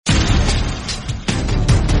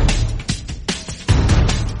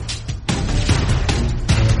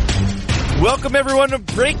Welcome, everyone, to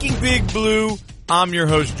Breaking Big Blue. I'm your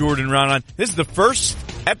host, Jordan Raanan. This is the first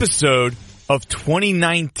episode of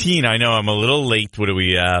 2019. I know I'm a little late. What are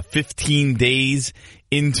we, 15 days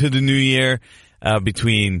into the new year,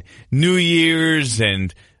 between New Year's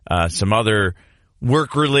and some other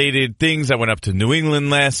work-related things. I went up to New England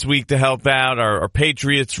last week to help out our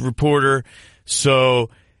Patriots reporter. So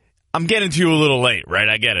I'm getting to you a little late, right?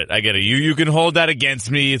 I get it. You can hold that against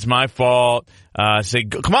me. It's my fault. Say,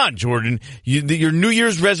 come on, Jordan. Your New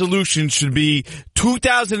Year's resolution should be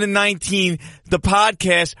 2019, the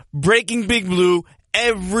podcast, Breaking Big Blue,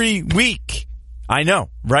 every week. I know,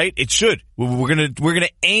 right? It should. We're gonna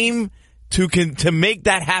aim to make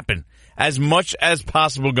that happen as much as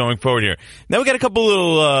possible going forward here. Now we got a couple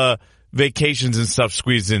little vacations and stuff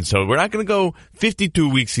squeezed in, so we're not gonna go 52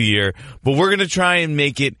 weeks a year, but we're gonna try and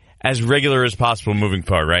make it as regular as possible moving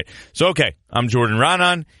forward, right? So, okay, I'm Jordan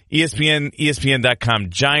Raanan,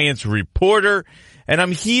 ESPN.com Giants reporter, and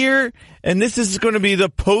I'm here, and this is going to be the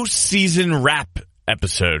postseason wrap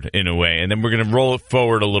episode in a way, and then we're going to roll it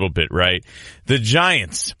forward a little bit, right? The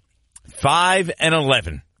Giants,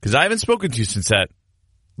 5-11, because I haven't spoken to you since that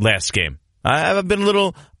last game. I've been a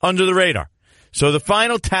little under the radar. So the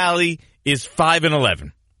final tally is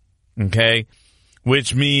 5-11, okay?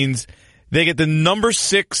 Which means they get the number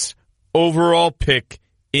 6 overall pick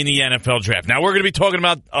in the NFL draft. Now, we're going to be talking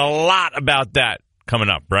about a lot about that coming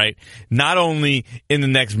up, right? Not only in the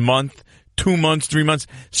next month, 2 months, 3 months,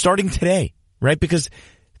 starting today, right? Because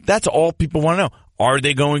that's all people want to know. Are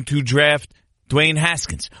they going to draft Dwayne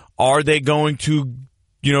Haskins? Are they going to,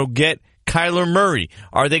 get Kyler Murray?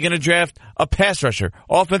 Are they going to draft a pass rusher,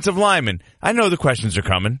 offensive lineman? I know the questions are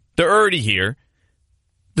coming. They're already here.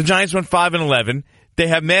 The Giants went 5-11. They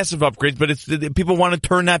have massive upgrades, but people want to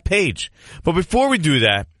turn that page. But before we do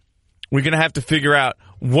that, we're going to have to figure out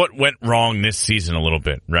what went wrong this season a little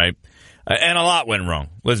bit, right? And a lot went wrong,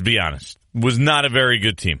 let's be honest. It was not a very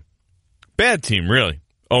good team. Bad team, really,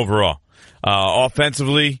 overall.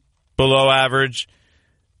 Offensively, below average.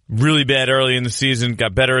 Really bad early in the season.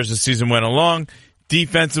 Got better as the season went along.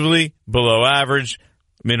 Defensively, below average.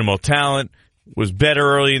 Minimal talent. Was better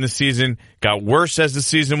early in the season, got worse as the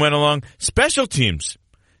season went along. Special teams.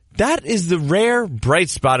 That is the rare bright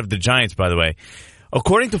spot of the Giants, by the way.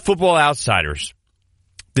 According to Football Outsiders,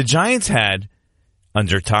 the Giants had,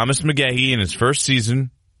 under Thomas McGaughey in his first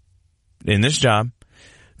season in this job,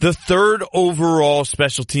 the 3rd overall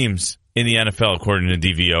special teams in the NFL, according to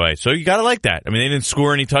DVOA. So you got to like that. I mean, they didn't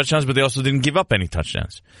score any touchdowns, but they also didn't give up any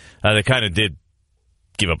touchdowns. They kind of did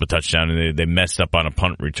give up a touchdown, and they messed up on a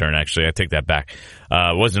punt return, actually. I take that back.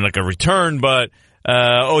 It wasn't like a return, but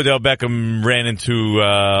Odell Beckham ran into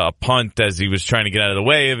a punt as he was trying to get out of the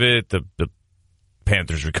way of it. The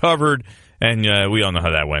Panthers recovered, and we all know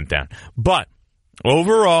how that went down. But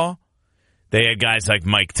overall, they had guys like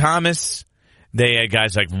Mike Thomas. They had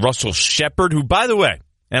guys like Russell Shepard, who, by the way,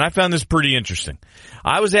 and I found this pretty interesting.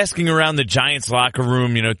 I was asking around the Giants locker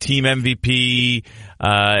room, team MVP,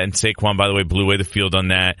 and Saquon, by the way, blew away the field on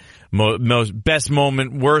that. Most best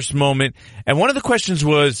moment, worst moment. And one of the questions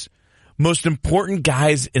was most important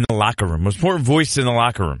guys in the locker room, most important voice in the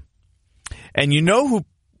locker room. And who,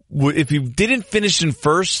 if he didn't finish in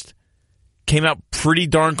first, came out pretty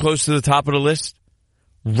darn close to the top of the list?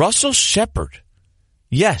 Russell Shepard.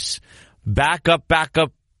 Yes. Backup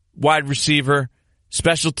wide receiver.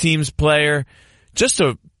 Special teams player,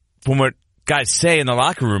 from what guys say in the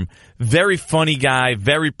locker room, very funny guy,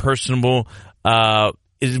 very personable,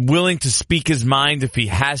 is willing to speak his mind if he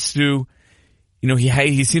has to.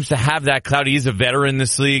 He seems to have that clout. He is a veteran in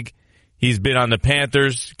this league. He's been on the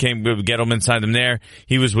Panthers. Gettleman signed him there.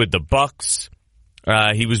 He was with the Bucks.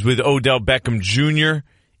 He was with Odell Beckham Jr.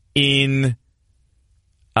 in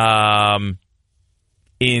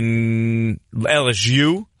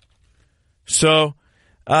LSU. So,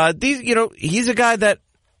 he's a guy that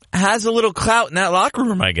has a little clout in that locker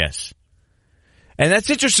room, I guess. And that's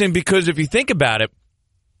interesting because if you think about it,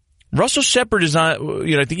 Russell Shepard is on,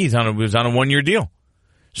 I think he was on a 1-year deal.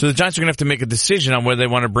 So the Giants are going to have to make a decision on whether they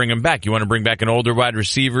want to bring him back. You want to bring back an older wide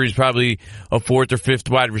receiver. He's probably a 4th or 5th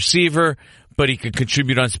wide receiver, but he could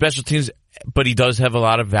contribute on special teams, but he does have a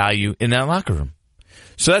lot of value in that locker room.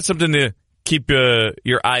 So that's something to keep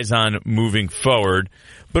your eyes on moving forward.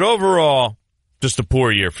 But overall, just a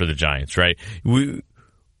poor year for the Giants, right? We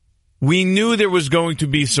knew there was going to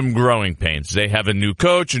be some growing pains. They have a new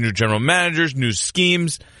coach, a new general manager, new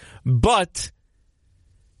schemes, but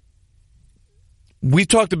we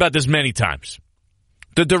talked about this many times.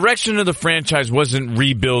 The direction of the franchise wasn't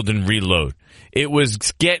rebuild and reload. It was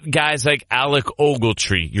get guys like Alec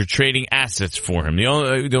Ogletree. You're trading assets for him. The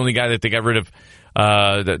only guy that they got rid of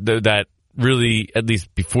that really, at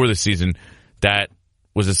least before the season, that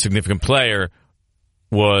was a significant player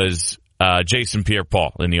was Jason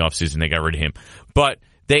Pierre-Paul in the offseason. They got rid of him. But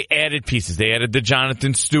they added pieces. They added the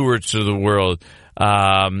Jonathan Stewarts of the world.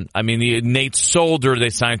 The Nate Solder they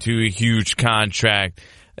signed to a huge contract.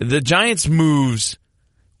 The Giants' moves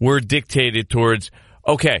were dictated towards,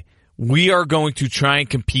 okay, we are going to try and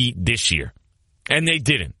compete this year. And they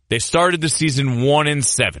didn't. They started the season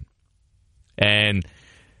 1-7. And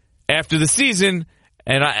after the season,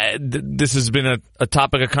 and this has been a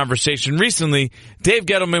topic of conversation recently, Dave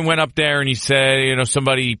Gettleman went up there and he said,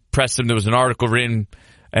 somebody pressed him. There was an article written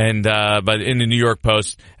in the New York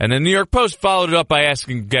Post. And the New York Post followed it up by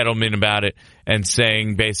asking Gettleman about it and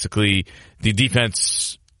saying basically the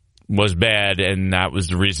defense was bad and that was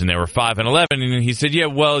the reason they were 5-11. And he said,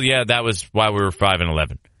 that was why we were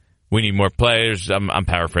 5-11. We need more players. I'm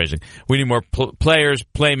paraphrasing. We need more players,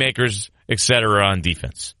 playmakers, etc. on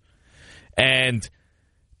defense. And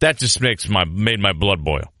that just made my blood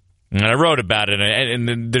boil. And I wrote about it,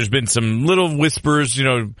 and there's been some little whispers,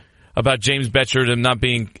 about James Bettcher and not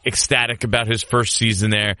being ecstatic about his first season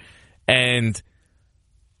there. And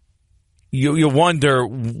you wonder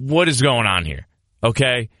what is going on here,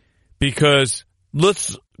 okay? Because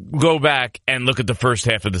let's go back and look at the first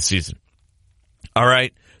half of the season. All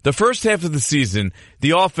right? The first half of the season,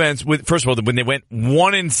 the offense, first of all, when they went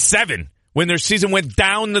 1-7, when their season went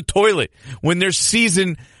down the toilet, when their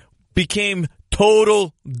season became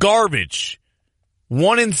total garbage,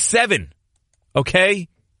 1-7, okay?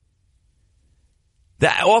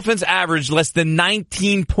 The offense averaged less than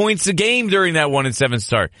 19 points a game during that 1-7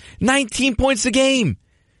 start. 19 points a game.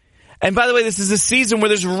 And by the way, this is a season where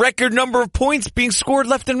there's a record number of points being scored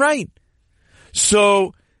left and right.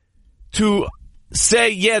 So to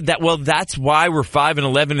say, that's why we're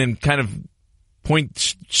 5-11 and kind of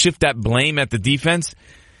shift that blame at the defense,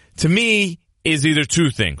 to me, is either two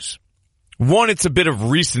things. One, it's a bit of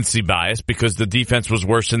recency bias because the defense was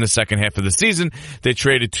worse in the second half of the season. They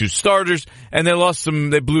traded 2 starters and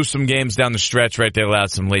they blew some games down the stretch, right? They allowed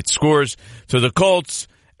some late scores to the Colts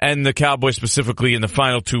and the Cowboys specifically in the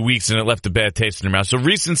final 2 weeks, and it left a bad taste in their mouth. So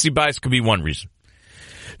recency bias could be one reason.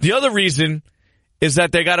 The other reason is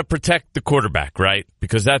that they got to protect the quarterback, right?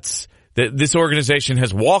 Because this organization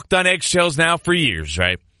has walked on eggshells now for years,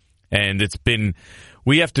 right? And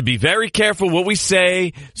we have to be very careful what we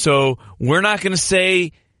say. So we're not going to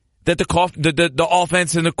say that the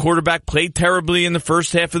offense and the quarterback played terribly in the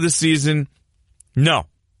first half of the season. No.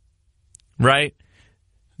 Right?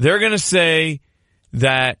 They're going to say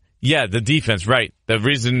that, the defense, right. The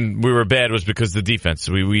reason we were bad was because the defense.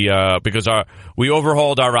 We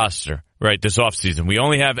overhauled our roster, right, this offseason. We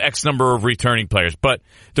only have X number of returning players. But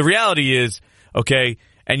the reality is, okay,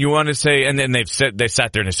 and you want to say, and then they sat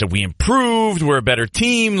there and they said, we improved, we're a better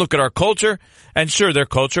team, look at our culture. And sure, their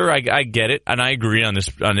culture, I get it, and I agree on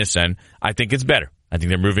this end. I think it's better. I think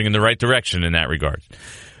they're moving in the right direction in that regard.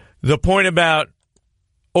 The point about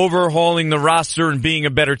overhauling the roster and being a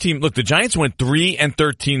better team. Look, the Giants went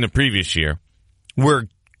 3-13 the previous year. We're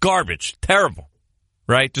garbage. Terrible.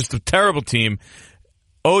 Right? Just a terrible team.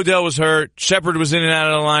 Odell was hurt. Shepard was in and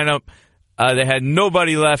out of the lineup. They had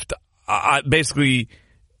nobody left. Basically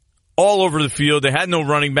all over the field. They had no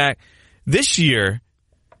running back. This year,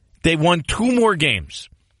 they won 2 more games.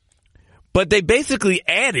 But they basically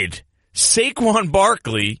added Saquon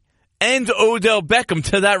Barkley and Odell Beckham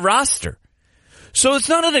to that roster. So it's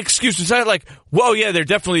not an excuse. It's not like, they're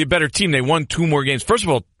definitely a better team. They won 2 more games. First of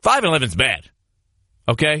all, 5-11 is bad.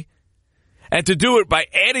 Okay? And to do it by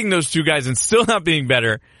adding those 2 guys and still not being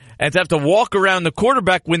better, and to have to walk around the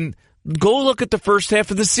quarterback go look at the first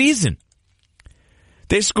half of the season.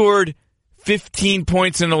 They scored 15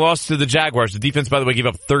 points in a loss to the Jaguars. The defense, by the way, gave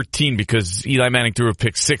up 13 because Eli Manning threw a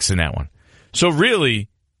pick 6 in that one. So really,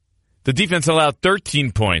 the defense allowed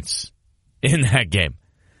 13 points in that game.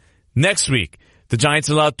 Next week, the Giants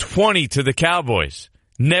allowed 20 to the Cowboys.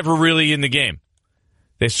 Never really in the game.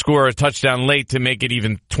 They score a touchdown late to make it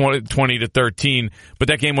even 20-13, but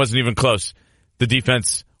that game wasn't even close. The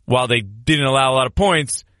defense, while they didn't allow a lot of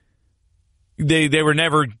points, they were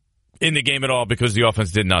never in the game at all because the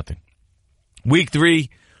offense did nothing. Week 3,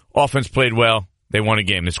 offense played well. They won a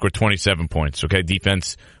game. They scored 27 points. Okay,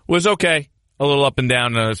 defense was okay. A little up and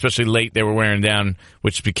down, especially late. They were wearing down,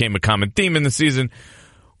 which became a common theme in the season.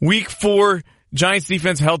 Week 4, Giants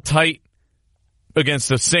defense held tight against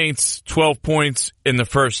the Saints, 12 points in the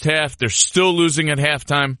first half. They're still losing at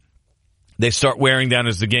halftime. They start wearing down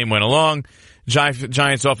as the game went along.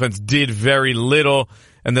 Giants offense did very little,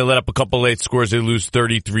 and they let up a couple late scores. They lose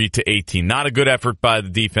 33-18. Not a good effort by the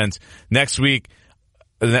defense. Next week,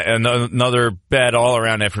 another bad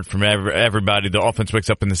all-around effort from everybody. The offense wakes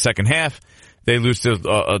up in the second half. They lose to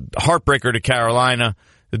a heartbreaker to Carolina.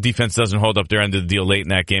 The defense doesn't hold up their end of the deal late in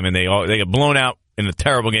that game, and they get blown out in a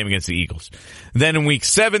terrible game against the Eagles. Then in week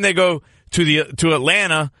 7, they go to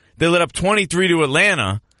Atlanta. They let up 23 to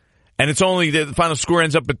Atlanta, and it's only the final score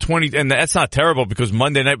ends up at 20. And that's not terrible because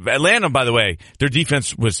Monday night Atlanta, by the way, their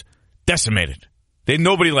defense was decimated.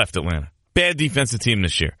 Nobody left Atlanta. Bad defensive team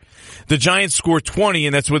this year. The Giants score 20,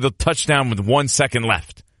 and that's with a touchdown with 1 second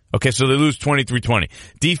left. Okay, so they lose 23-20.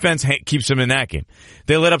 Defense keeps them in that game.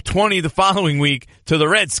 They let up 20 the following week to the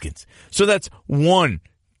Redskins. So that's 1,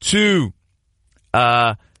 2,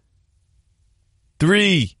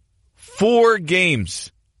 3, 4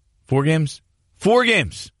 games. 4 games? 4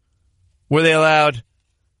 games where they allowed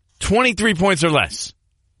 23 points or less.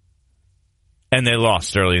 And they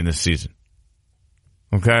lost early in the season.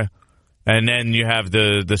 Okay? And then you have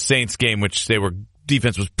the Saints game, which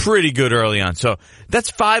defense was pretty good early on. So that's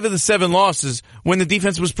 5 of the 7 losses when the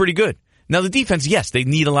defense was pretty good. Now the defense, yes, they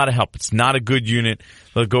need a lot of help. It's not a good unit.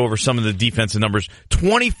 Let's go over some of the defensive numbers.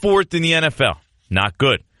 24th in the NFL. Not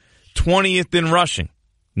good. 20th in rushing.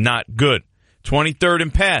 Not good. 23rd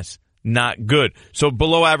in pass. Not good. So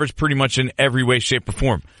below average pretty much in every way, shape, or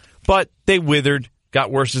form. But they withered. Got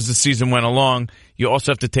worse as the season went along. You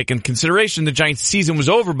also have to take into consideration the Giants' season was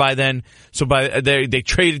over by then. So they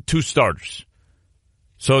traded 2 starters.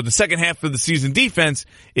 So the second half of the season defense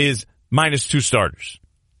is minus 2 starters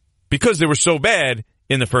because they were so bad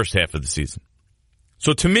in the first half of the season.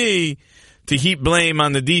 So to me, to heap blame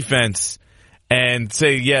on the defense and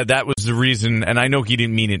say, yeah, that was the reason, and I know he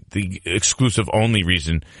didn't mean it the exclusive only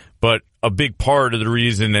reason, but a big part of the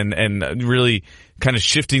reason and really kind of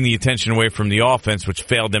shifting the attention away from the offense, which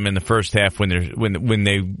failed them in the first half when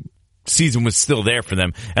they season was still there for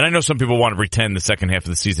them. And I know some people want to pretend the second half of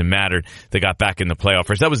the season mattered. They got back in the playoff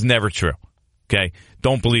race. That was never true. Okay?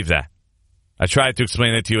 Don't believe that. I tried to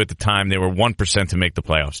explain that to you at the time. They were 1% to make the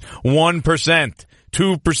playoffs. 1%.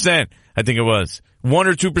 2%. I think it was. 1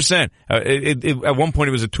 or 2%. At one point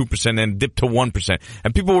it was a 2% and dipped to 1%.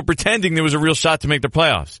 And people were pretending there was a real shot to make the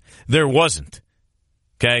playoffs. There wasn't.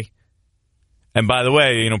 Okay? And by the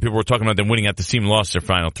way, people were talking about them winning at the seam, lost their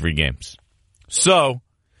final 3 games. So,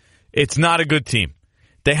 it's not a good team.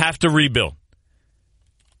 They have to rebuild.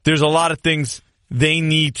 There's a lot of things they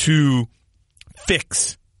need to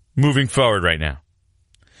fix moving forward right now.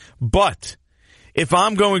 But if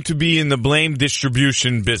I'm going to be in the blame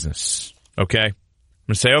distribution business, okay, I'm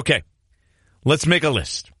going to say, okay, let's make a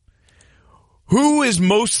list. Who is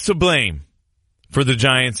most to blame for the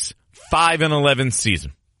Giants' 5-11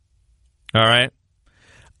 season? All right?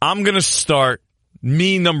 I'm going to start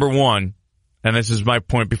number 1. And this is my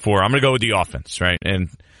point before. I'm going to go with the offense, right? And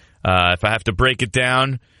if I have to break it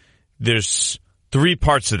down, there's 3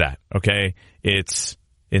 parts of that, okay? It's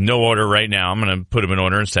in no order right now. I'm going to put them in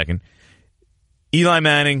order in a second. Eli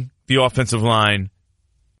Manning, the offensive line,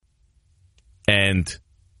 and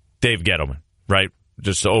Dave Gettleman, right?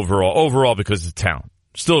 Just overall because of talent.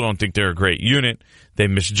 Still don't think they're a great unit. They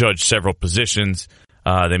misjudged several positions.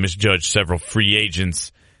 They misjudged several free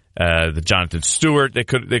agents. The Jonathan Stewart, they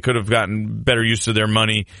could have gotten better use of their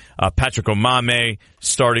money. Patrick Omameh,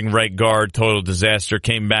 starting right guard, total disaster.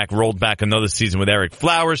 Came back, rolled back another season with Eric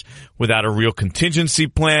Flowers without a real contingency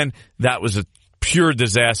plan. That was a pure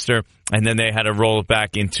disaster. And then they had to roll it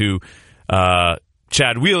back into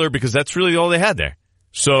Chad Wheeler because that's really all they had there.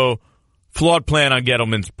 So, flawed plan on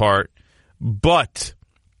Gettleman's part. But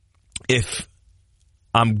if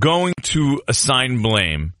I'm going to assign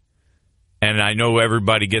blame, and I know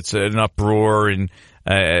everybody gets an uproar,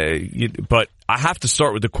 but I have to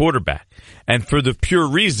start with the quarterback. And for the pure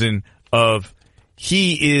reason of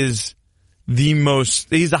he's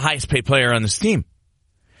the highest paid player on this team.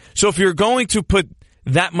 So if you're going to put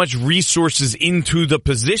that much resources into the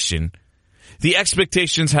position, the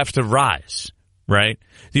expectations have to rise, right?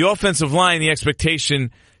 The offensive line, the expectation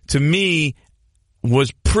to me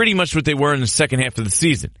was pretty much what they were in the second half of the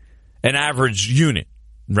season. An average unit,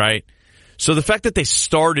 right? So the fact that they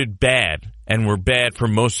started bad and were bad for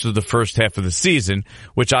most of the first half of the season,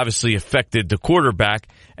 which obviously affected the quarterback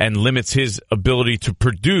and limits his ability to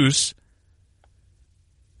produce,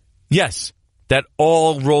 yes, that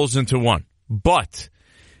all rolls into one. But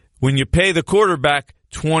when you pay the quarterback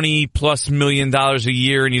 $20+ million a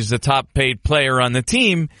year and he's the top paid player on the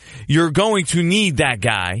team, you're going to need that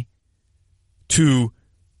guy to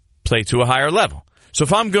play to a higher level. So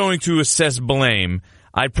if I'm going to assess blame,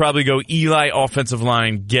 I'd probably go Eli offensive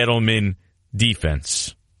line, Gettleman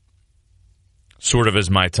defense, sort of as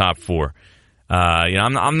my top 4.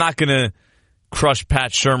 I'm not going to crush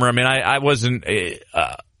Pat Shurmur. I mean, I wasn't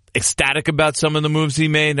ecstatic about some of the moves he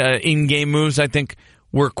made. In-game moves, I think,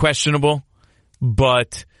 were questionable.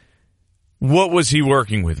 But what was he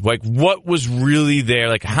working with? Like, what was really there?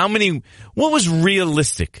 Like, what was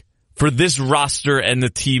realistic for this roster and the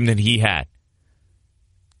team that he had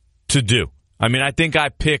to do? I mean, I think I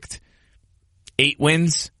picked 8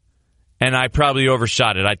 wins, and I probably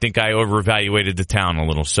overshot it. I think I overevaluated the talent a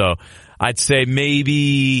little. So I'd say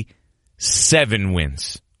maybe 7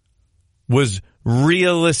 wins was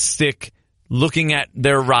realistic looking at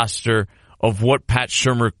their roster of what Pat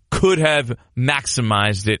Shurmur could have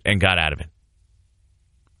maximized it and got out of it.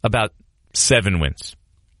 About 7 wins.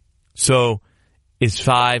 So is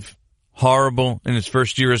 5 horrible in his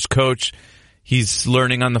first year as coach? He's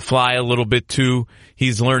learning on the fly a little bit too.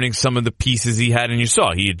 He's learning some of the pieces he had, and you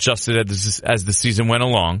saw he adjusted as the season went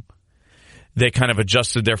along. They kind of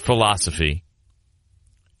adjusted their philosophy,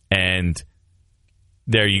 and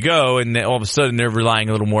there you go. And all of a sudden, they're relying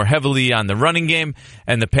a little more heavily on the running game,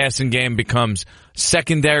 and the passing game becomes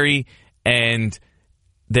secondary, and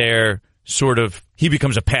he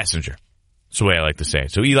becomes a passenger. That's the way I like to say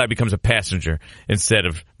it. So Eli becomes a passenger instead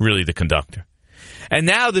of really the conductor. And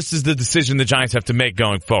now this is the decision the Giants have to make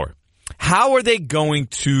going forward. How are they going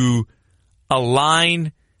to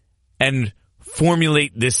align and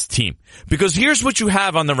formulate this team? Because here's what you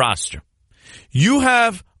have on the roster. You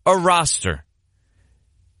have a roster,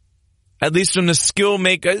 at least from the skill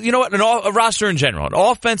maker, you know what, a roster in general, an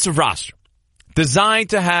offensive roster,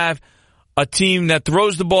 designed to have a team that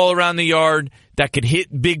throws the ball around the yard, that could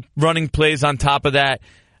hit big running plays on top of that,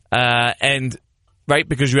 and right,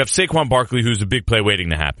 because you have Saquon Barkley, who's a big play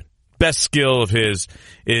waiting to happen. Best skill of his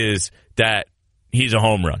is that he's a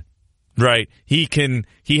home run, right? He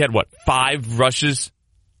had 5 rushes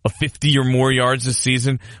of 50 or more yards this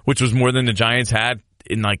season, which was more than the Giants had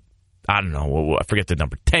in I forget the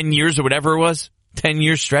number, 10 years or whatever it was,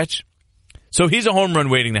 10-year stretch. So he's a home run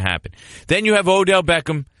waiting to happen. Then you have Odell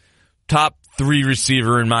Beckham, top 3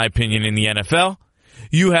 receiver, in my opinion, in the NFL.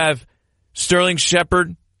 You have Sterling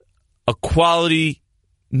Shepard, a quality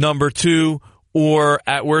number 2, or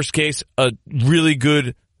at worst case, a really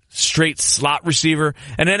good straight slot receiver.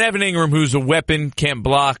 And then Evan Ingram, who's a weapon, can't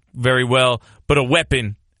block very well, but a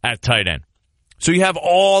weapon at tight end. So you have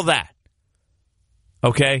all that.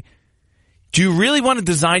 Okay? Do you really want to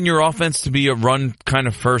design your offense to be a run kind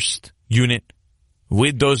of first unit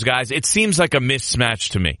with those guys? It seems like a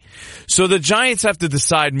mismatch to me. So the Giants have to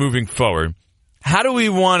decide moving forward, what do we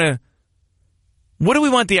want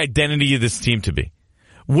the identity of this team to be?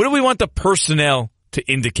 What do we want the personnel to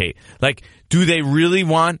indicate? Like, do they really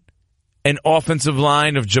want an offensive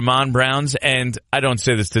line of Jamon Browns? And I don't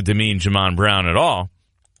say this to demean Jamon Brown at all.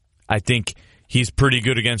 I think he's pretty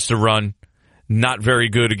good against the run, not very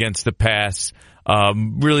good against the pass.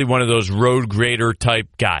 Really one of those road grader type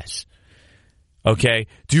guys. Okay?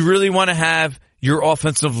 Do you really want to have your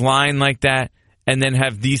offensive line like that and then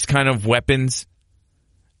have these kind of weapons?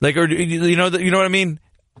 Like, or you know what I mean?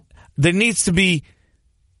 There needs to be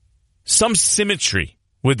some symmetry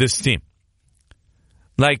with this team.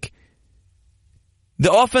 Like,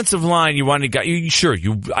 the offensive line, you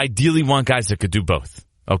ideally want guys that could do both.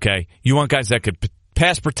 Okay? You want guys that could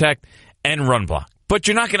pass protect and run block. But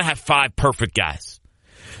you're not going to have 5 perfect guys.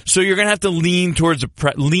 So you're going to have to lean towards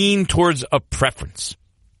a preference.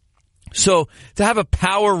 So to have a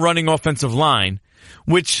power running offensive line,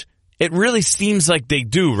 which it really seems like they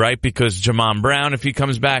do, right? Because Jamon Brown, if he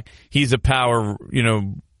comes back, he's a power,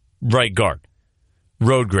 right guard,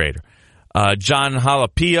 road grader. John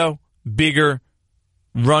Jalapeno, bigger,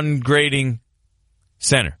 run grading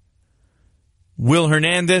center. Will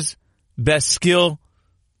Hernandez, best skill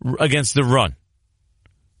against the run.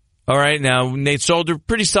 All right, now Nate Solder,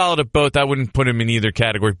 pretty solid at both. I wouldn't put him in either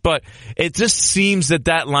category, but it just seems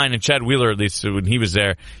that line, and Chad Wheeler, at least when he was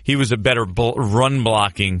there, he was a better run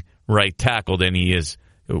blocking right tackle than he is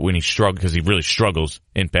when he struggled, because he really struggles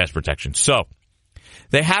in pass protection. So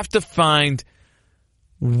they have to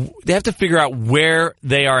figure out where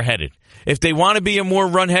they are headed. If they want to be a more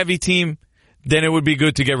run heavy team, then it would be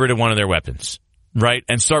good to get rid of one of their weapons. Right?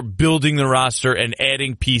 And start building the roster and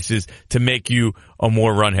adding pieces to make you a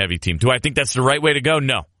more run-heavy team. Do I think that's the right way to go?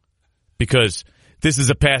 No. Because this is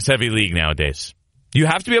a pass-heavy league nowadays. You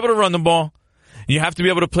have to be able to run the ball. You have to be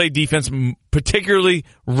able to play defense, particularly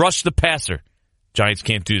rush the passer. Giants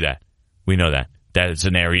can't do that. We know that. That is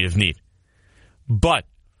an area of need. But,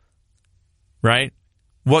 right?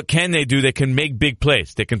 What can they do? They can make big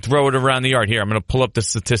plays. They can throw it around the yard. Here, I'm going to pull up the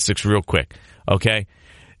statistics real quick. Okay?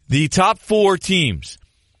 The top 4 teams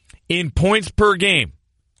in points per game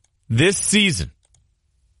this season,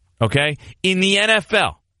 okay? In the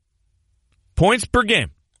NFL, points per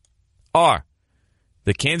game are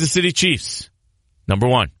the Kansas City Chiefs, number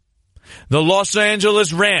 1. The Los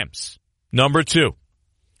Angeles Rams, number 2.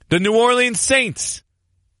 The New Orleans Saints,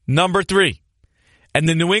 number 3. And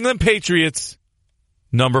the New England Patriots,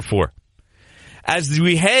 number 4. As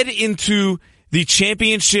we head into the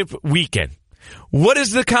championship weekend, what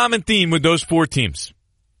is the common theme with those 4 teams?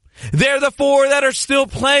 They're the 4 that are still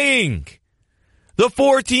playing. The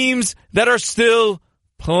 4 teams that are still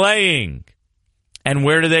playing. And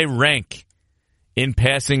where do they rank in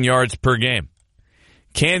passing yards per game?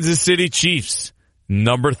 Kansas City Chiefs,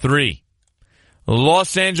 number 3.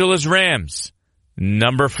 Los Angeles Rams,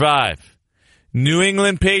 number 5. New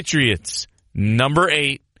England Patriots, number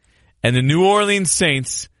 8. And the New Orleans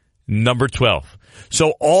Saints, number 12.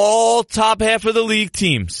 So all top half of the league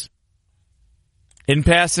teams in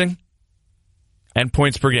passing and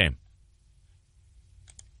points per game.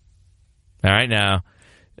 All right, now,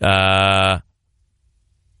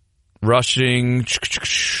 rushing,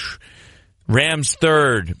 Rams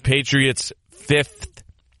 3rd, Patriots 5th,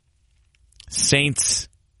 Saints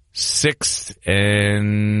 6th,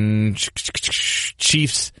 and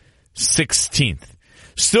Chiefs 16th.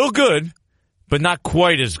 Still good, but not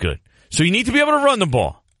quite as good. So you need to be able to run the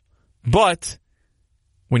ball. But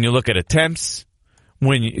when you look at attempts,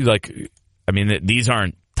 these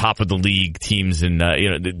aren't top of the league teams, and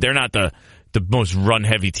they're not the most run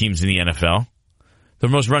heavy teams in the NFL. The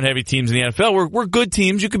most run heavy teams in the NFL were good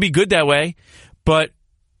teams. You could be good that way, but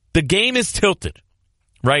the game is tilted,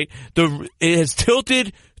 right? It has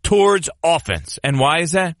tilted towards offense. And why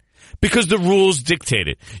is that? Because the rules dictate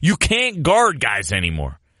it. You can't guard guys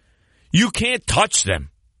anymore. You can't touch them.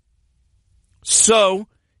 So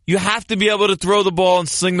you have to be able to throw the ball and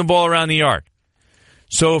sling the ball around the yard.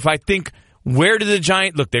 So if I think, where do the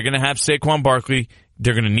Giants look? They're going to have Saquon Barkley.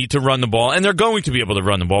 They're going to need to run the ball, and they're going to be able to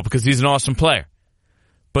run the ball because he's an awesome player.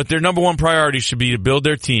 But their number one priority should be to build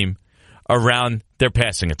their team around their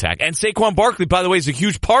passing attack. And Saquon Barkley, by the way, is a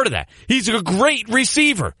huge part of that. He's a great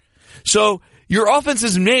receiver. So your offense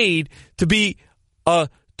is made to be a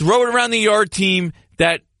throw it around the yard team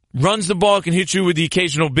that runs the ball, can hit you with the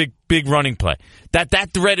occasional big running play.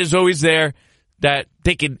 That threat is always there, that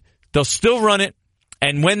they'll still run it,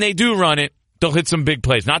 and when they do run it, they'll hit some big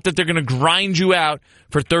plays. Not that they're going to grind you out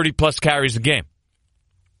for 30-plus carries a game.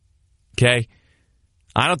 Okay?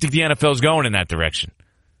 I don't think the NFL is going in that direction.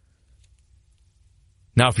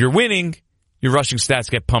 Now, if you're winning, your rushing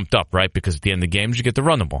stats get pumped up, right? Because at the end of the games, you get to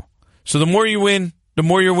run the ball. So the more you win, the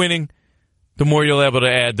more you're winning, the more you'll be able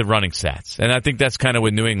to add the running stats. And I think that's kind of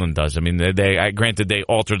what New England does. I mean, granted, they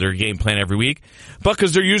alter their game plan every week, but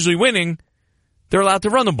because they're usually winning, they're allowed to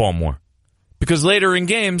run the ball more. Because later in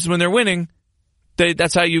games, when they're winning,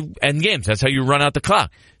 that's how you end games. That's how you run out the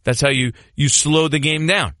clock. That's how you slow the game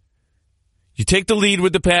down. You take the lead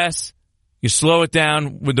with the pass, you slow it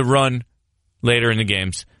down with the run later in the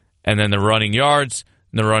games, and then the running yards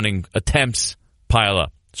and the running attempts pile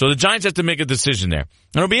up. So the Giants have to make a decision there.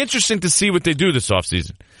 And it'll be interesting to see what they do this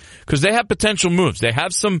offseason because they have potential moves. They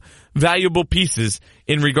have some valuable pieces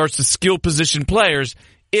in regards to skill position players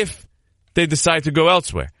if they decide to go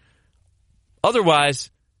elsewhere. Otherwise,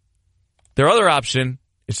 their other option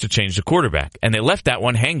is to change the quarterback. And they left that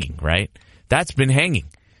one hanging, right? That's been hanging.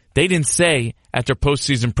 They didn't say at their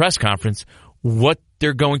postseason press conference what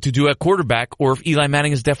they're going to do at quarterback or if Eli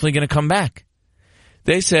Manning is definitely going to come back.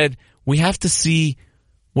 They said, we have to see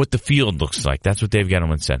what the field looks like. That's what Dave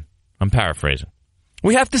Gettleman said. I'm paraphrasing.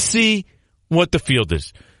 We have to see what the field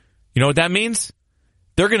is. You know what that means?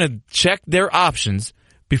 They're going to check their options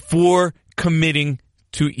before committing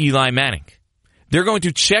to Eli Manning. They're going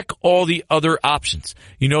to check all the other options.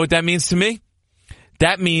 You know what that means to me?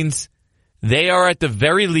 That means they are at the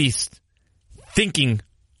very least thinking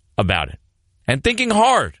about it and thinking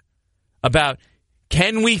hard about,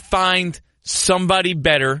 can we find somebody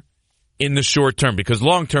better in the short term? Because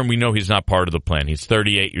long term, we know he's not part of the plan. He's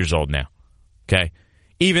 38 years old now. Okay?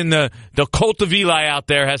 Even the cult of Eli out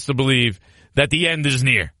there has to believe that the end is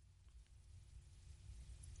near.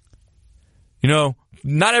 You know,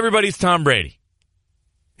 not everybody's Tom Brady.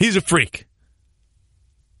 He's a freak.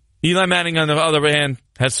 Eli Manning, on the other hand,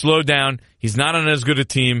 has slowed down. He's not on as good a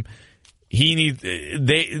team. They're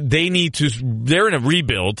in a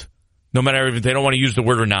rebuild, no matter if they don't want to use the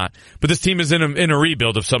word or not. But this team is in a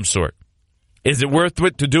rebuild of some sort. Is it worth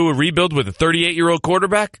it to do a rebuild with a 38-year-old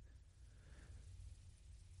quarterback?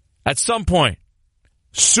 At some point,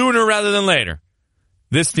 sooner rather than later,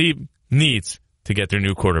 this team needs to get their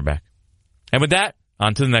new quarterback. And with that,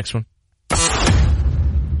 on to the next one.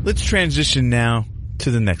 Let's transition now to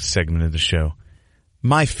the next segment of the show.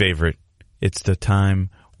 my favorite. It's the time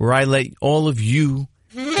where I let all of you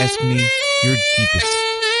ask me your deepest,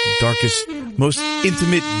 darkest, most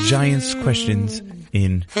intimate Giants questions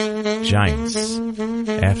in Giants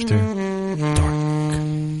After Dark.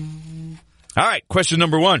 All right, question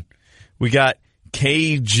number 1. We got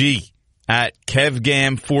KG at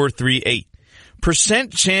KevGam438.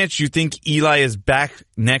 Percent chance you think Eli is back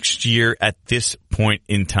next year at this point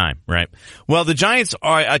in time, right? Well, the Giants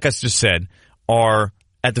are, like I just said, are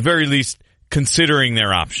at the very least considering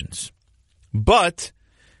their options. But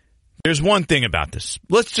there's one thing about this.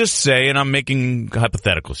 Let's just say, and I'm making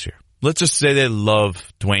hypotheticals here, let's just say they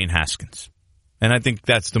love Dwayne Haskins. And I think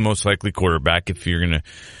that's the most likely quarterback if you're going to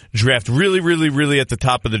draft really, really, really at the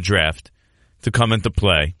top of the draft to come into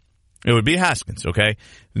play. It would be Haskins, okay?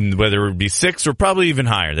 Whether it would be 6 or probably even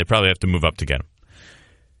higher. They probably have to move up to get him.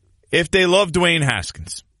 If they love Dwayne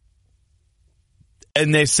Haskins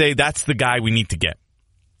and they say that's the guy we need to get,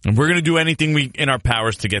 and we're going to do anything in our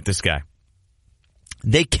powers to get this guy,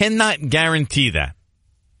 they cannot guarantee that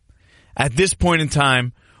at this point in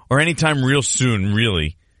time or anytime real soon,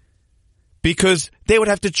 really, because they would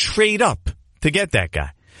have to trade up to get that guy.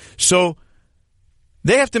 So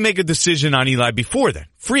they have to make a decision on Eli before then.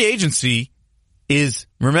 Free agency is,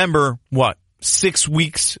 remember, 6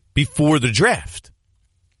 weeks before the draft.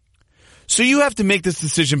 So you have to make this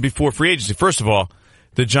decision before free agency. First of all,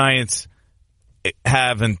 the Giants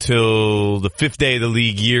have until the 5th day of the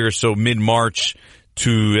league year, so mid-March,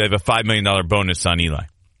 to have a $5 million bonus on Eli.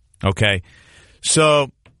 Okay? So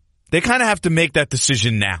they kind of have to make that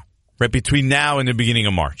decision now, right, between now and the beginning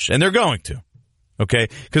of March. And they're going to. Okay?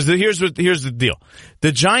 Because here's the deal.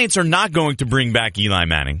 The Giants are not going to bring back Eli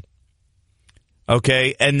Manning.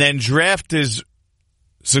 Okay? And then draft his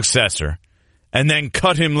successor. And then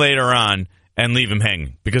cut him later on and leave him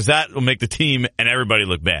hanging. Because that will make the team and everybody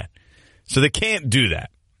look bad. So they can't do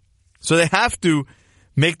that. So they have to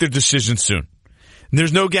make their decision soon. And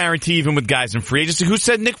there's no guarantee even with guys in free agency. Who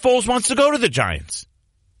said Nick Foles wants to go to the Giants?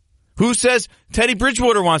 Who says Teddy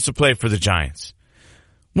Bridgewater wants to play for the Giants?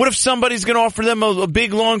 What if somebody's going to offer them a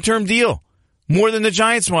big long-term deal? More than the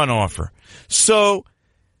Giants want to offer. So,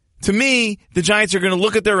 to me, the Giants are going to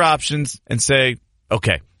look at their options and say,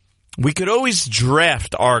 okay, we could always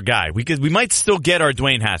draft our guy. We might still get our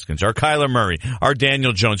Dwayne Haskins, our Kyler Murray, our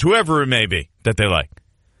Daniel Jones, whoever it may be that they like.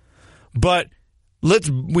 But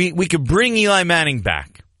we could bring Eli Manning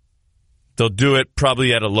back. They'll do it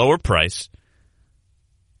probably at a lower price.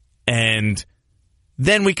 And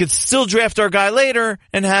then we could still draft our guy later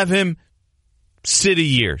and have him sit a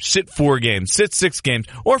year, sit 4 games, sit 6 games.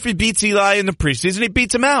 Or if he beats Eli in the preseason, he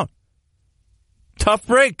beats him out. Tough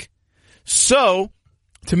break. So,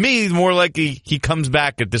 to me, more likely he comes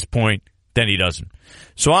back at this point than he doesn't.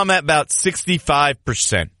 So I'm at about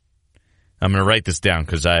 65%. I'm going to write this down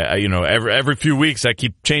because I every few weeks I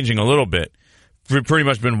keep changing a little bit. We've pretty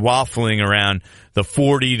much been waffling around the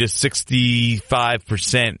 40 to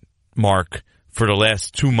 65% mark for the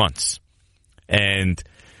last 2 months. And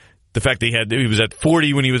the fact that he was at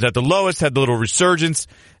 40 when he was at the lowest, had the little resurgence.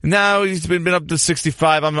 Now he's been up to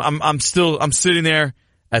 65. I'm sitting there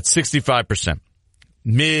at 65%.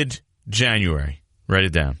 Mid-January. Write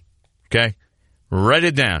it down. Okay? Write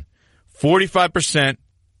it down.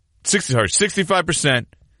 65%,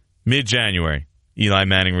 mid-January. Eli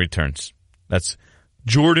Manning returns. That's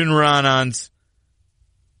Jordan Raanin's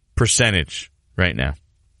percentage right now.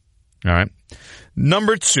 All right.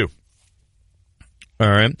 Number 2. All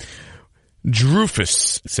right.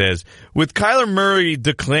 Drufus says, with Kyler Murray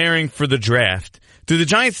declaring for the draft, do the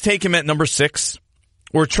Giants take him at number 6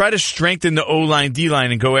 or try to strengthen the O-line,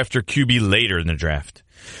 D-line, and go after QB later in the draft?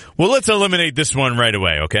 Well, let's eliminate this one right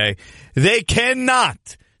away, okay? They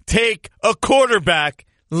cannot take a quarterback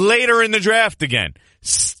later in the draft again.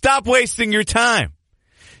 Stop wasting your time.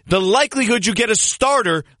 The likelihood you get a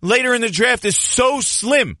starter later in the draft is so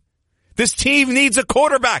slim. This team needs a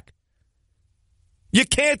quarterback. You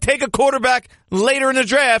can't take a quarterback later in the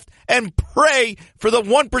draft and pray for the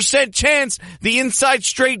 1% chance, the inside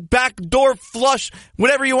straight, backdoor flush,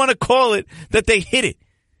 whatever you want to call it, that they hit it.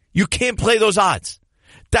 You can't play those odds.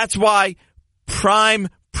 That's why prime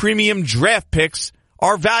premium draft picks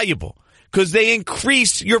are valuable, because they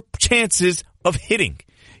increase your chances of hitting.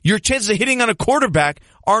 Your chances of hitting on a quarterback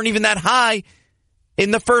aren't even that high in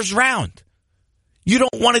the first round. You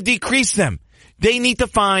don't want to decrease them. They need to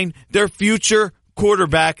find their future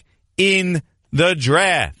quarterback in the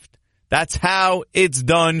draft. That's how it's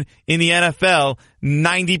done in the NFL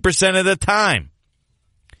 90% of the time.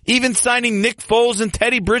 Even signing Nick Foles and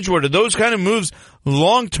Teddy Bridgewater, those kind of moves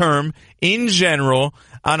long-term, in general,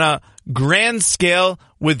 on a grand scale,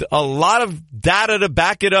 with a lot of data to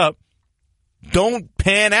back it up don't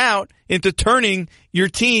pan out into turning your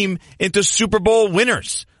team into Super Bowl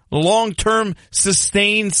winners. Long-term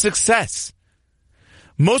sustained success.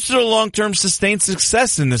 Most of the long-term sustained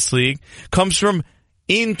success in this league comes from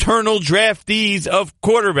internal draftees of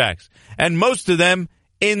quarterbacks, and most of them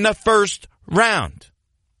in the first round.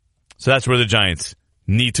 So that's where the Giants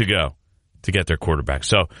need to go to get their quarterback.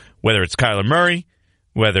 So whether it's Kyler Murray,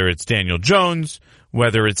 whether it's Daniel Jones,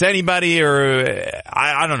 whether it's anybody, or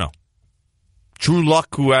I don't know, Drew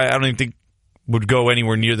Luck, who I don't even think would go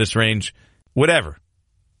anywhere near this range, whatever.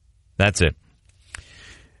 That's it.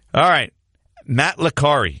 All right. Matt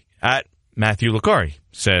Licari at Matthew Licari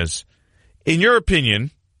says, in your opinion,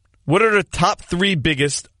 what are the top 3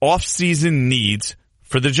 biggest offseason needs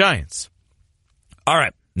for the Giants? All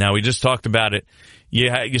right. Now, we just talked about it.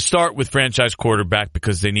 You start with franchise quarterback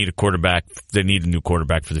because they need a quarterback. They need a new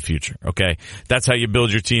quarterback for the future. Okay, that's how you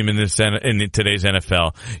build your team in today's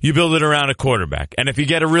NFL. You build it around a quarterback, and if you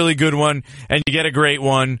get a really good one and you get a great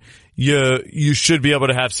one, you should be able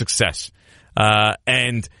to have success.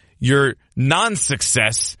 And your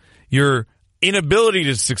non-success, your inability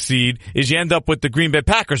to succeed, is you end up what the Green Bay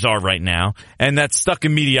Packers are right now, and that's stuck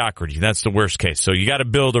in mediocrity. That's the worst case. So you got to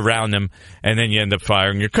build around them, and then you end up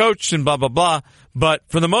firing your coach and blah, blah, blah. But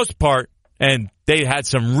for the most part, and they had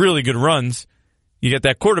some really good runs, you get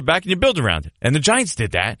that quarterback and you build around it. And the Giants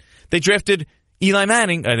did that. They drafted Eli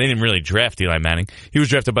Manning. They didn't really draft Eli Manning. He was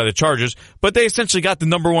drafted by the Chargers, but they essentially got the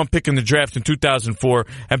number 1 pick in the draft in 2004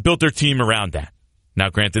 and built their team around that. Now,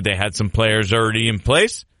 granted, they had some players already in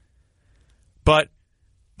place, but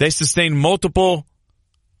they sustained multiple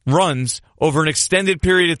runs over an extended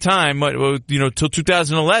period of time, till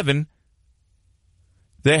 2011.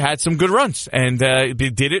 They had some good runs, and they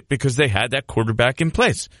did it because they had that quarterback in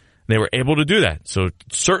place. They were able to do that, so it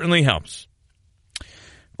certainly helps.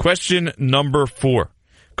 Question number 4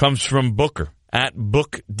 comes from Booker at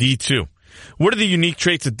BookD2. What are the unique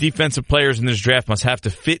traits that defensive players in this draft must have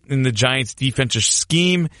to fit in the Giants' defensive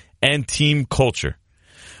scheme and team culture?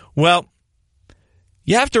 Well,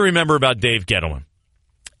 you have to remember about Dave Gettleman.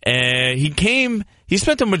 He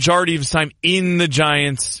spent the majority of his time in the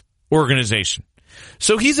Giants organization.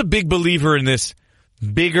 So he's a big believer in this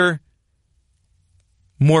bigger,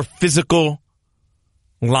 more physical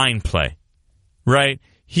line play, right?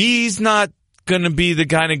 He's not going to be the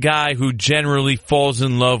kind of guy who generally falls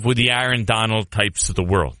in love with the Aaron Donald types of the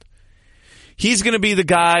world. He's going to be the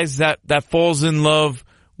guys that falls in love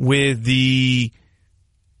with the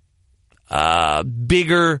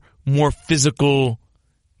bigger, more physical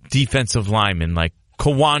defensive linemen, like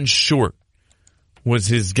Kawan Short was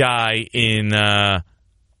his guy in,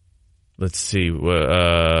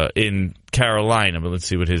 in Carolina, but let's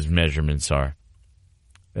see what his measurements are.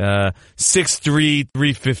 6'3",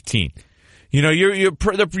 315. You're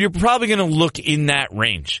probably going to look in that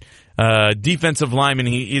range. Defensive lineman,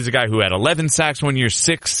 he's a guy who had 11 sacks one year,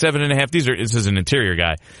 6, 7.5. This is an interior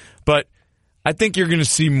guy. But I think you're going to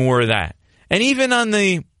see more of that. And even on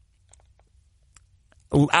the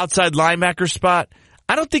outside linebacker spot,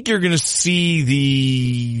 I don't think you're going to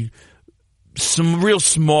see some real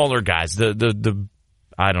smaller guys. I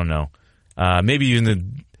don't know. Maybe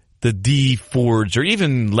even the D Fords or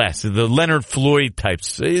even less, the Leonard Floyd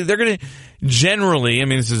types. They're going to generally,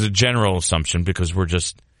 this is a general assumption because we're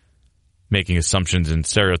just making assumptions and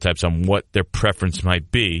stereotypes on what their preference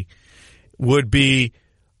might be, would be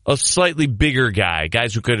a slightly bigger guy,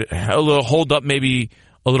 guys who could hold up maybe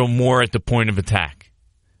a little more at the point of attack.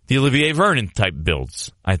 The Olivier Vernon type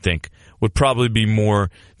builds, I think, would probably be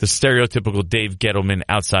more the stereotypical Dave Gettleman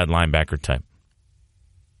outside linebacker type.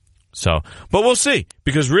 So, but we'll see,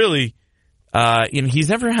 because really, he's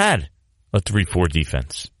never had a 3-4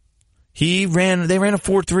 defense. They ran a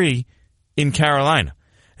 4-3 in Carolina,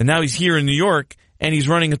 and now he's here in New York and he's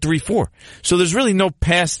running a 3-4. So there's really no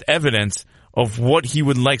past evidence of what he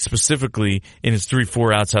would like specifically in his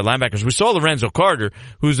 3-4 outside linebackers. We saw Lorenzo Carter,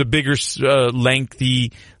 who's a bigger,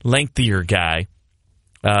 lengthier guy.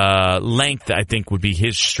 Length, I think, would be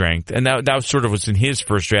his strength. And that was sort of what's in his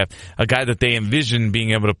first draft. A guy that they envisioned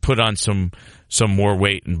being able to put on some more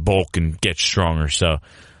weight and bulk and get stronger. So,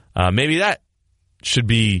 maybe that should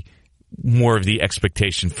be more of the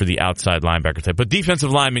expectation for the outside linebacker type. But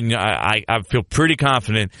defensive linemen, I feel pretty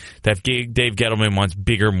confident that Dave Gettleman wants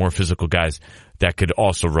bigger, more physical guys that could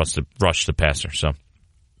also rush the passer. So,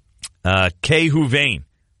 K. Huvain,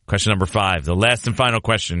 question number 5, the last and final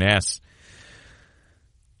question asks,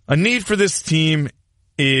 a need for this team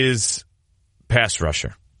is pass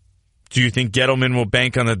rusher. Do you think Gettleman will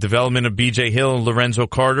bank on the development of B.J. Hill and Lorenzo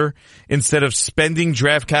Carter instead of spending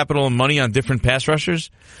draft capital and money on different pass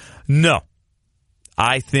rushers? No.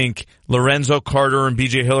 I think Lorenzo Carter and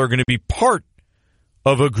B.J. Hill are going to be part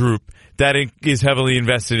of a group that is heavily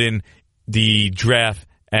invested in the draft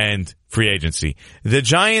and free agency. The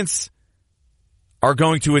Giants are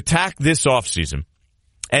going to attack this offseason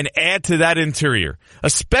and add to that interior,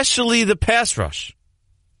 especially the pass rush.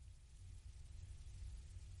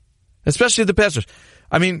 Especially the pass rush.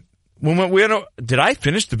 I mean, did I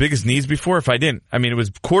finish the biggest needs before? If I didn't, I mean, it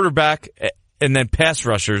was quarterback and then pass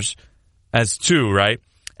rushers as 2, right?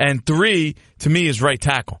 And 3, to me, is right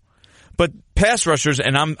tackle. But pass rushers,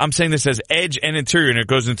 and I'm saying this as edge and interior, and it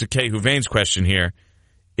goes into Kay Huvain's question here,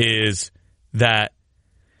 is that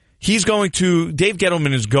Dave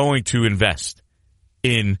Gettleman is going to invest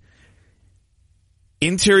in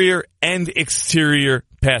interior and exterior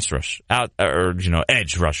pass rush,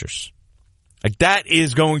 edge rushers. Like, that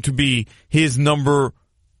is going to be his number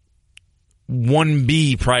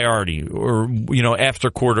 1B priority, or,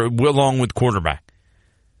 along with quarterback.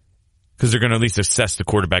 Because they're going to at least assess the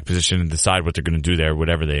quarterback position and decide what they're going to do there,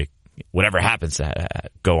 whatever happens to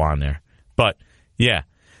go on there. But, yeah.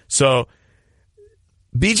 So,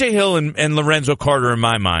 B.J. Hill and Lorenzo Carter, in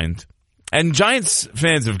my mind, and Giants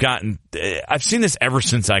fans I've seen this ever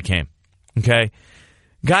since I came, okay?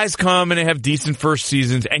 Guys come and they have decent first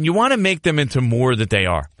seasons, and you want to make them into more that they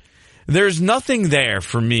are. There's nothing there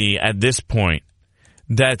for me at this point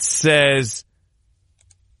that says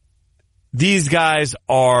these guys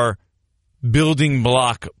are building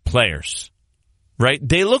block players, right?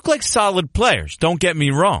 They look like solid players, don't get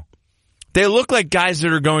me wrong. They look like guys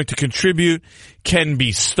that are going to contribute, can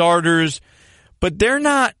be starters, but they're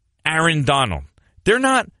not Aaron Donald. They're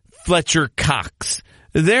not Fletcher Cox.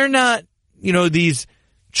 They're not, these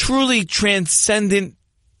truly transcendent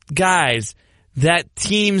guys that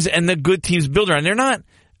teams and the good teams build around. They're not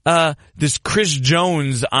this Chris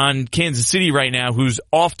Jones on Kansas City right now who's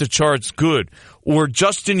off the charts good, or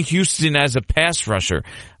Justin Houston as a pass rusher.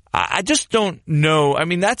 I just don't know. I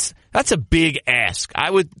mean, that's a big ask. I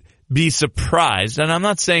would be surprised, and I'm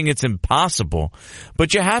not saying it's impossible,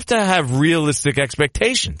 but you have to have realistic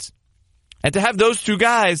expectations. And to have those two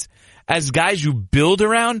guys as guys you build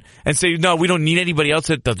around and say, no, we don't need anybody else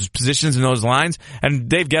at those positions in those lines. And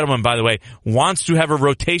Dave Gettleman, by the way, wants to have a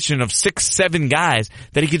rotation of 6-7 guys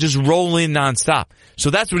that he could just roll in nonstop. So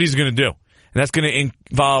that's what he's going to do. And that's going to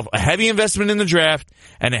involve a heavy investment in the draft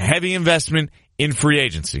and a heavy investment in free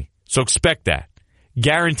agency. So expect that.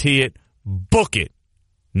 Guarantee it. Book it.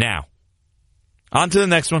 Now, on to the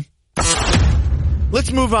next one.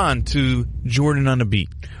 Let's move on to Jordan on the Beat,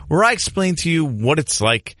 where I explain to you what it's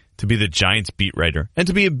like to be the Giants beat writer and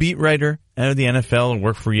to be a beat writer out of the NFL and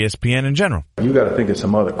work for ESPN in general. You got to think of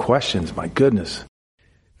some other questions. My goodness.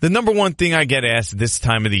 The number one thing I get asked this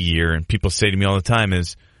time of the year, and people say to me all the time,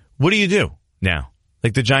 is, what do you do now?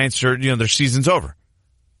 Like, the Giants are, their season's over.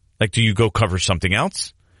 Like, do you go cover something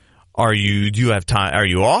else? Do you have time? Are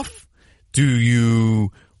you off? Do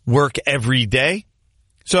you work every day?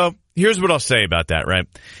 So here's what I'll say about that, right?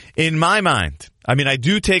 In my mind, I mean, I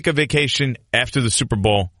do take a vacation after the Super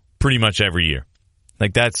Bowl pretty much every year.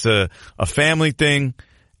 Like, that's a family thing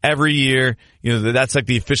every year. That's like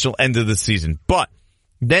the official end of the season. But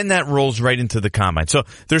then that rolls right into the combine. So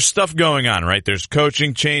there's stuff going on, right? There's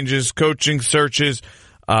coaching changes, coaching searches.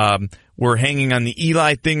 We're hanging on the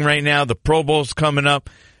Eli thing right now. The Pro Bowl's coming up.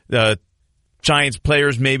 The Giants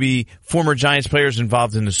players, maybe former Giants players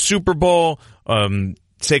involved in the Super Bowl.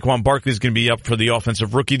 Saquon Barkley is going to be up for the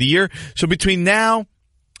Offensive Rookie of the Year. So between now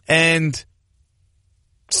and,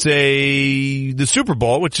 say, the Super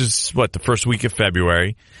Bowl, which is, the first week of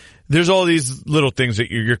February, there's all these little things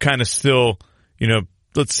that you're kind of still,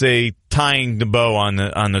 let's say, tying the bow on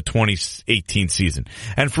the 2018 season.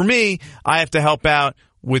 And for me, I have to help out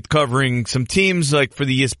with covering some teams, like for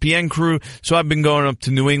the ESPN crew. So I've been going up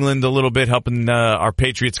to New England a little bit, helping our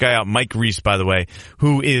Patriots guy out, Mike Reese, by the way,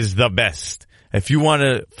 who is the best. If you want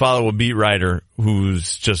to follow a beat writer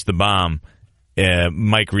who's just the bomb,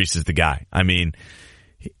 Mike Reese is the guy. I mean,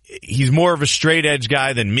 he's more of a straight edge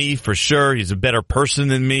guy than me, for sure. He's a better person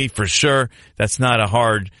than me, for sure. That's not a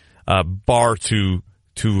hard bar to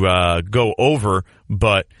go over,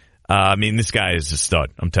 but I mean, this guy is a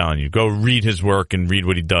stud. I'm telling you. Go read his work and read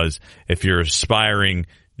what he does. If you're an aspiring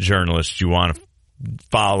journalist, you want to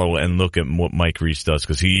follow and look at what Mike Reese does,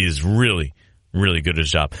 because he is really, really good at his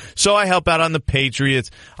job. So I help out on the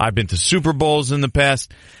Patriots. I've been to Super Bowls in the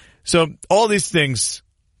past. So all these things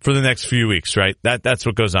for the next few weeks, right? That's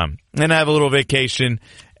what goes on. And I have a little vacation,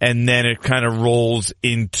 and then it kind of rolls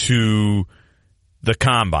into the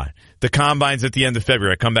combine. The combine's at the end of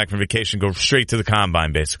February. I come back from vacation, go straight to the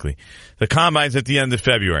combine, basically. The combine's at the end of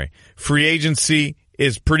February. Free agency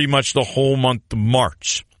is pretty much the whole month of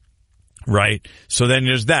March, right? So then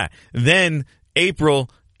there's that. Then April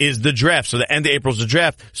is the draft. So the end of April is the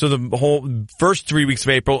draft. So the whole first 3 weeks of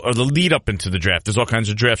April are the lead up into the draft. There's all kinds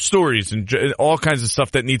of draft stories and all kinds of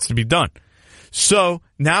stuff that needs to be done. So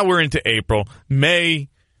now we're into April. May,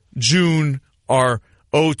 June are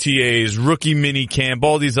OTAs, rookie mini camp,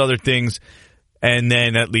 all these other things. And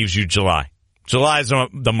then that leaves you July. July is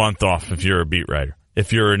the month off if you're a beat writer.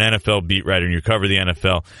 If you're an NFL beat writer and you cover the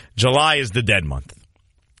NFL, July is the dead month.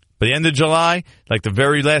 By the end of July, like the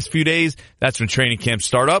very last few days, that's when training camps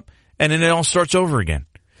start up, and then it all starts over again.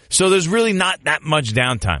 So there's really not that much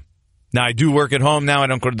downtime. Now, I do work at home now. I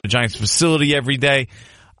don't go to the Giants facility every day.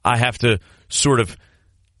 I have to sort of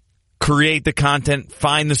create the content,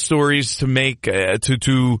 find the stories to make,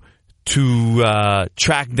 to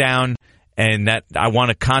track down, and that I want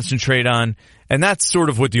to concentrate on. And that's sort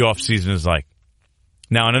of what the off season is like.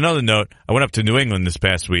 Now, on another note, I went up to New England this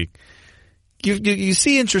past week. You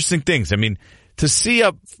see interesting things. I mean, to see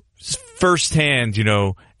up firsthand,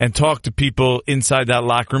 and talk to people inside that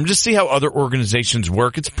locker room, just see how other organizations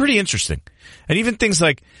work. It's pretty interesting. And even things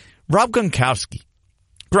like Rob Gronkowski,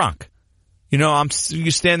 Gronk.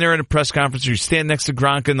 You stand there in a press conference, or you stand next to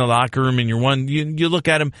Gronk in the locker room, and you look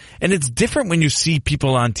at him, and it's different when you see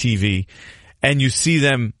people on TV and you see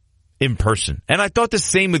them in person. And I thought the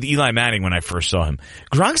same with Eli Manning when I first saw him.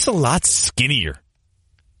 Gronk's a lot skinnier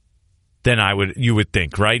than you would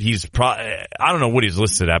think, right? He's I don't know what he's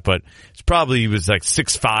listed at, but he was like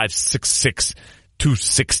 6'5", 6'6",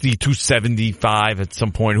 260, 275 at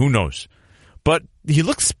some point. Who knows? But he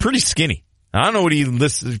looks pretty skinny. I don't know what he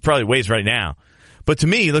probably weighs right now. But to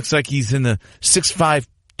me, he looks like he's in the 6'5",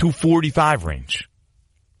 245 range.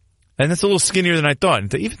 And that's a little skinnier than I thought.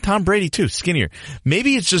 And even Tom Brady, too, skinnier.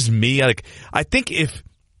 Maybe it's just me. I think if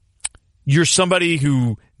you're somebody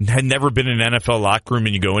who had never been in an NFL locker room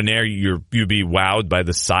and you go in there, you'd be wowed by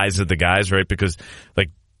the size of the guys, right? Because,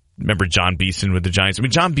 remember John Beeson with the Giants? I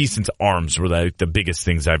mean, John Beeson's arms were the biggest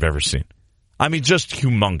things I've ever seen. I mean, just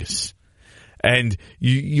humongous. And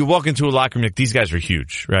you walk into a locker room, these guys are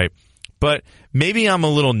huge, right? But maybe I'm a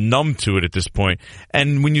little numb to it at this point.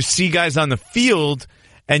 And when you see guys on the field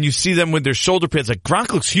and you see them with their shoulder pads,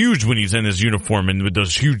 Gronk looks huge when he's in his uniform and with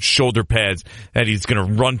those huge shoulder pads that he's going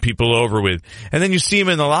to run people over with. And then you see him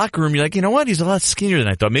in the locker room, you're like, you know what? He's a lot skinnier than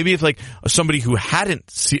I thought. Maybe if somebody who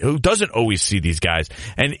doesn't always see these guys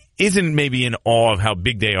and isn't maybe in awe of how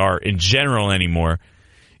big they are in general anymore,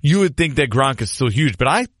 you would think that Gronk is still huge. But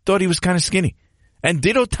I thought he was kind of skinny. And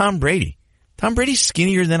ditto Tom Brady. Tom Brady's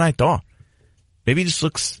skinnier than I thought. Maybe he just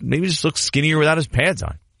looks skinnier without his pads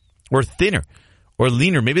on. Or thinner. Or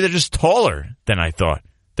leaner. Maybe they're just taller than I thought.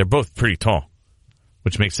 They're both pretty tall,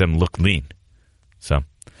 which makes them look lean. So,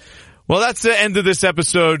 well, that's the end of this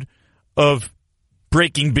episode of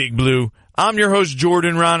Breaking Big Blue. I'm your host,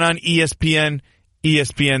 Jordan Ron, on ESPN,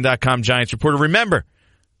 ESPN.com Giants Reporter. Remember,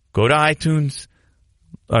 go to iTunes,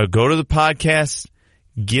 go to the podcast,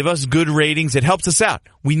 give us good ratings. It helps us out.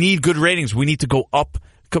 We need good ratings. We need to go up.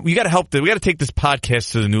 We got to take this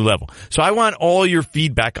podcast to the new level. So I want all your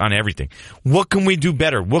feedback on everything. What can we do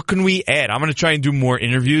better? What can we add? I'm going to try and do more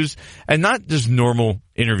interviews, and not just normal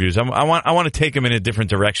interviews. I want to take them in a different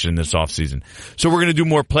direction this offseason. So we're going to do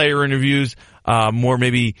more player interviews, more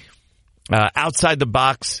maybe outside the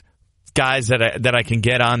box guys that I can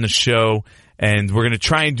get on the show. And we're going to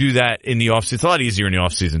try and do that in the offseason. It's a lot easier in the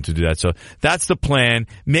offseason to do that. So that's the plan.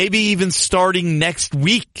 Maybe even starting next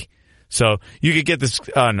week. So you can get this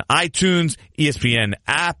on iTunes, ESPN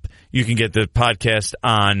app. You can get the podcast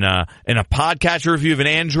on in a podcatcher if you have an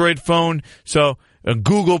Android phone. So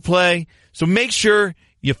Google Play. So make sure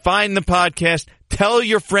you find the podcast. Tell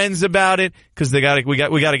your friends about it because we got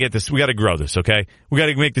to get this. We got to grow this. Okay, we got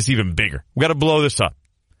to make this even bigger. We got to blow this up.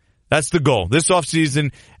 That's the goal. This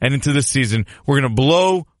offseason and into this season, we're going to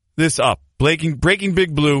blow this up. Breaking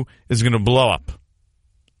Big Blue is going to blow up.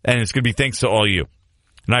 And it's going to be thanks to all you.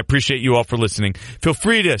 And I appreciate you all for listening. Feel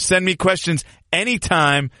free to send me questions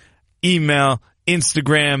anytime. Email,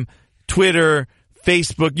 Instagram, Twitter,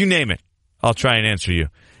 Facebook, you name it. I'll try and answer you.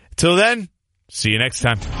 Till then, see you next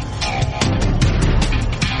time.